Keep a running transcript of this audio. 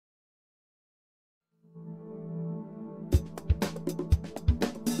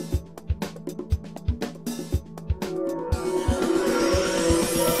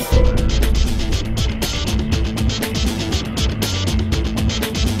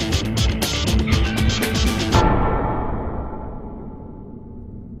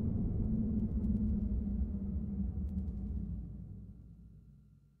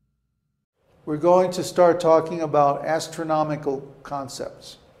we're going to start talking about astronomical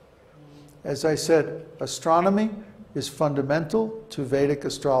concepts. As I said, astronomy is fundamental to Vedic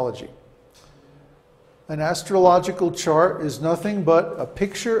astrology. An astrological chart is nothing but a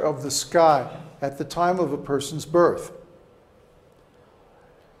picture of the sky at the time of a person's birth.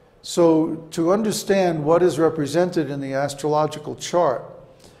 So to understand what is represented in the astrological chart,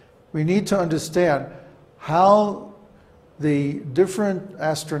 we need to understand how the different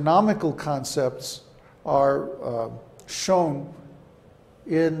astronomical concepts are shown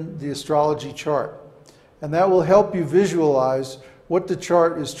in the astrology chart. And that will help you visualize what the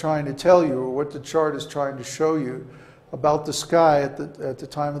chart is trying to tell you, or what the chart is trying to show you about the sky at the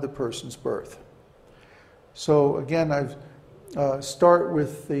time of the person's birth. So again, I start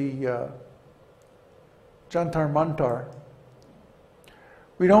with the Jantar Mantar.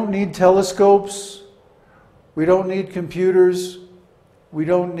 We don't need telescopes. We don't need computers. We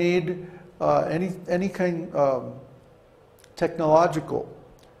don't need any kind of technological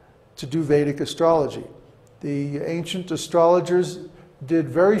to do Vedic astrology. The ancient astrologers did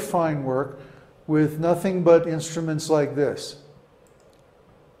very fine work with nothing but instruments like this.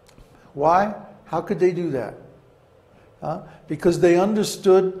 Why? How could they do that? Because they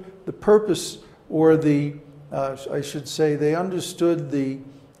understood the purpose, or I should say, they understood the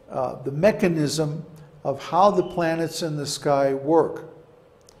mechanism of how the planets in the sky work.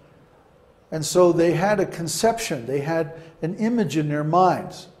 And so they had a conception, they had an image in their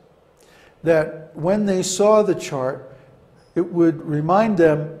minds that when they saw the chart, it would remind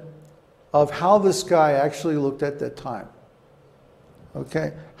them of how the sky actually looked at that time.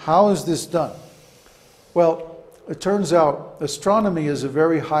 Okay? How is this done? Well, it turns out astronomy is a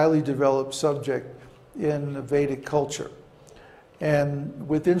very highly developed subject in the Vedic culture. And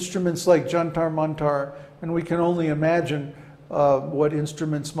with instruments like Jantar Mantar, and we can only imagine what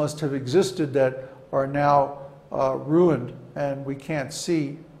instruments must have existed that are now ruined, and we can't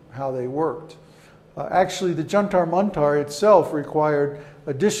see how they worked. Actually, the Jantar Mantar itself required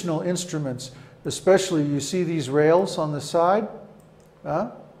additional instruments, especially you see these rails on the side,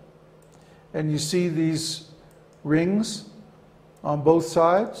 and you see these rings on both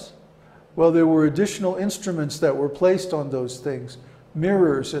sides. Well, there were additional instruments that were placed on those things,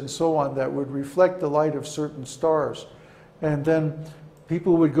 mirrors and so on, that would reflect the light of certain stars. And then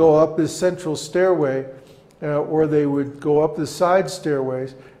people would go up this central stairway, or they would go up the side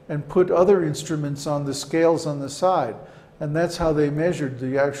stairways and put other instruments on the scales on the side. And that's how they measured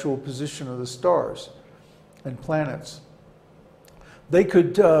the actual position of the stars and planets. They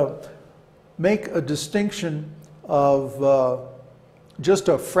could make a distinction of just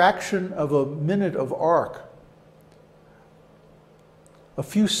a fraction of a minute of arc, a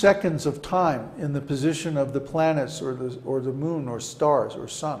few seconds of time in the position of the planets or the moon or stars or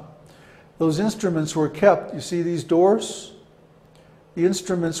sun. Those instruments were kept, you see these doors? The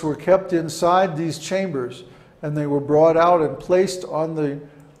instruments were kept inside these chambers, and they were brought out and placed on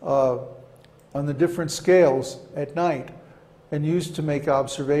the different scales at night and used to make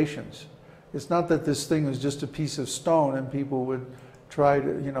observations. It's not that this thing was just a piece of stone and people would try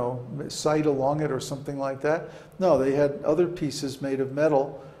to, sight along it or something like that. No, they had other pieces made of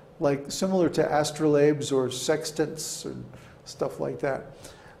metal, like similar to astrolabes or sextants and stuff like that.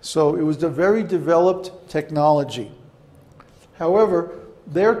 So it was a very developed technology. However,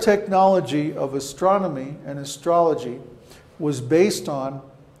 their technology of astronomy and astrology was based on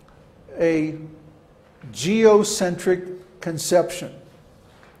a geocentric conception.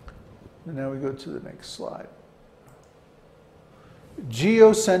 And now we go to the next slide.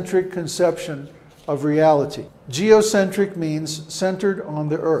 Geocentric conception of reality. Geocentric means centered on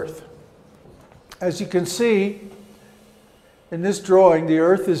the Earth. As you can see in this drawing, the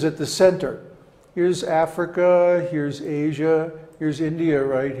Earth is at the center. Here's Africa, here's Asia, here's India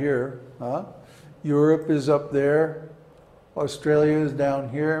right here. Europe is up there. Australia is down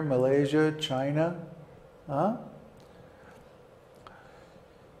here, Malaysia, China.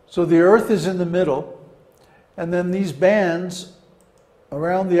 So the Earth is in the middle, and then these bands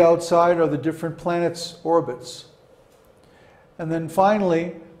around the outside are the different planets' orbits. And then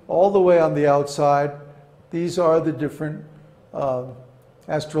finally, all the way on the outside, these are the different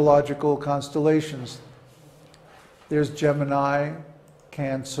astrological constellations. There's Gemini,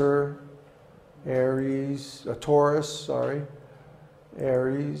 Cancer, Aries, Taurus,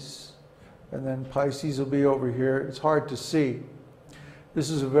 Aries, and then Pisces will be over here. It's hard to see. This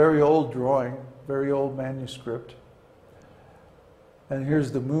is a very old drawing, very old manuscript. And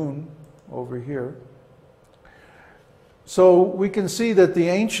here's the moon over here. So we can see that the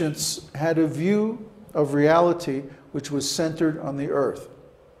ancients had a view of reality which was centered on the Earth.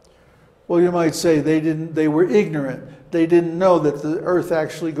 Well, you might say they were ignorant. They didn't know that the earth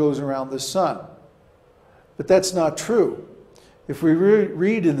actually goes around the sun. But that's not true. If we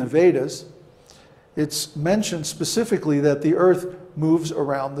read in the Vedas, it's mentioned specifically that the earth moves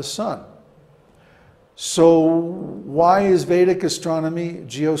around the sun. So why is Vedic astronomy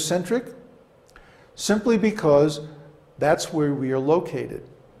geocentric? Simply because that's where we are located.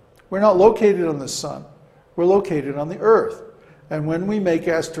 We're not located on the sun. We're located on the earth. And when we make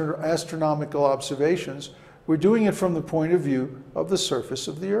astronomical observations, we're doing it from the point of view of the surface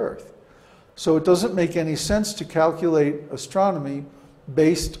of the earth. So it doesn't make any sense to calculate astronomy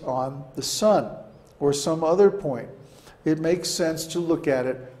based on the sun or some other point. It makes sense to look at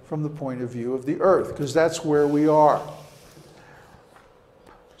it from the point of view of the earth, because that's where we are.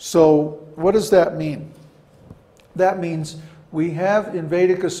 So what does that mean? That means we have in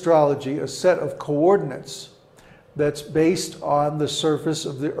Vedic astrology a set of coordinates that's based on the surface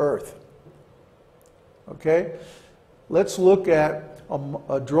of the earth. Okay? Let's look at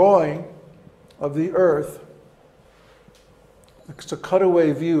a drawing of the earth. It's a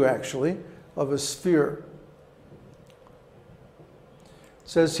cutaway view, actually, of a sphere. It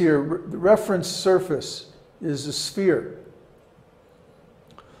says here, the reference surface is a sphere.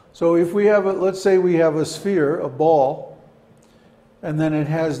 So if we have, let's say we have a sphere, a ball, and then it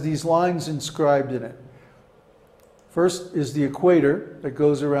has these lines inscribed in it. First is the equator that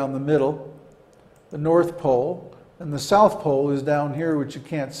goes around the middle, the North Pole, and the South Pole is down here, which you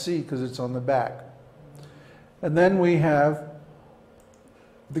can't see because it's on the back. And then we have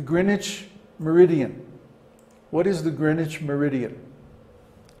the Greenwich meridian. What is the Greenwich meridian?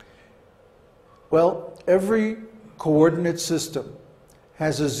 Well, every coordinate system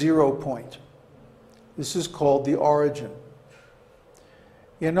has a 0 point. This is called the origin.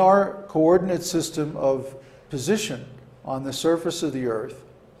 In our coordinate system of position on the surface of the earth,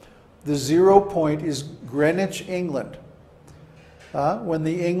 the 0 point is Greenwich, England. When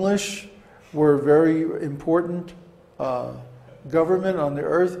the English were a very important government on the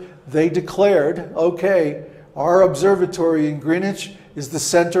earth, they declared, okay, our observatory in Greenwich is the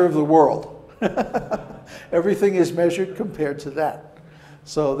center of the world. Everything is measured compared to that.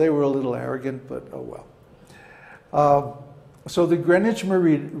 So they were a little arrogant, but oh well. So the Greenwich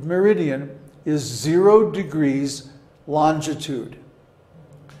meridian is 0 degrees longitude.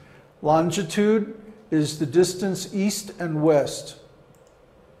 Longitude is the distance east and west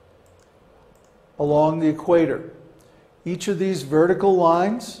along the equator. Each of these vertical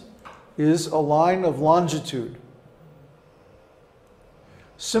lines is a line of longitude.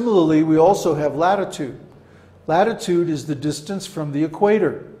 Similarly, we also have latitude. Latitude is the distance from the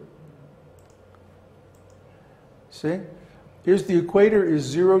equator. See? Here's the equator is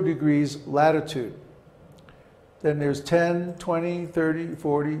 0 degrees latitude. Then there's 10, 20, 30,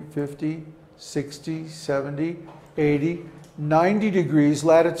 40, 50, 60, 70, 80, 90 degrees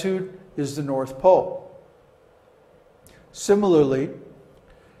latitude is the North Pole. Similarly,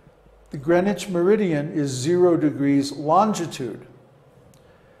 the Greenwich meridian is 0 degrees longitude.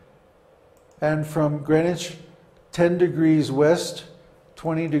 And from Greenwich, 10 degrees west,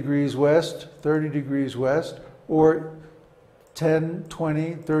 20 degrees west, 30 degrees west, or 10,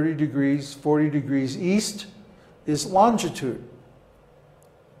 20, 30 degrees, 40 degrees east is longitude.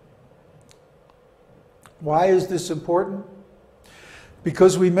 Why is this important?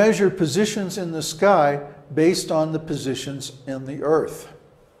 Because we measure positions in the sky based on the positions in the earth.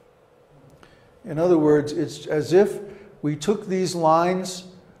 In other words, it's as if we took these lines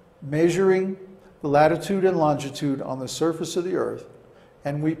measuring the latitude and longitude on the surface of the earth,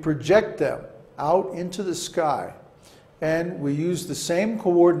 and we project them out into the sky, and we use the same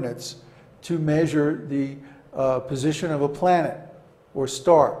coordinates to measure the position of a planet or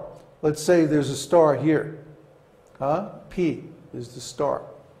star. Let's say there's a star here. P is the star,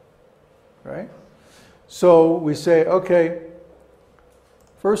 right? So we say, okay,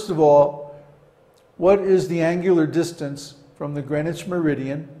 first of all, what is the angular distance from the Greenwich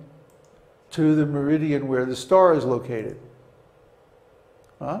meridian to the meridian where the star is located?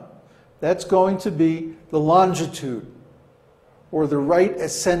 That's going to be the longitude, or the right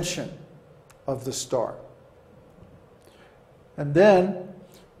ascension of the star. And then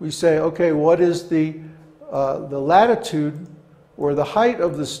we say, okay, what is the latitude or the height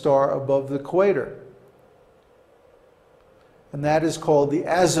of the star above the equator? And that is called the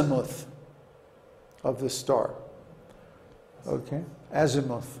azimuth of the star. Okay,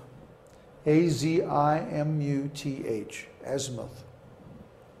 azimuth. A-Z-I-M-U-T-H, azimuth.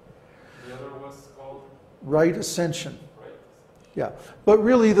 The other was called? Right ascension. Right. Yeah, but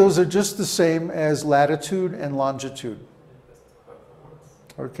really those are just the same as latitude and longitude.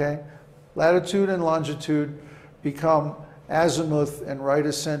 Okay, Latitude and longitude become azimuth and right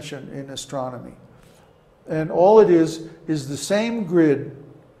ascension in astronomy. And all it is the same grid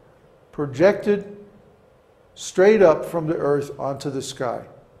projected straight up from the Earth onto the sky.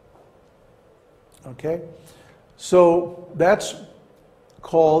 Okay? So that's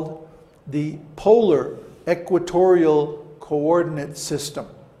called the polar equatorial coordinate system.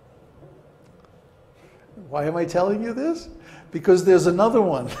 Why am I telling you this? Because there's another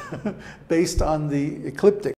one based on the ecliptic.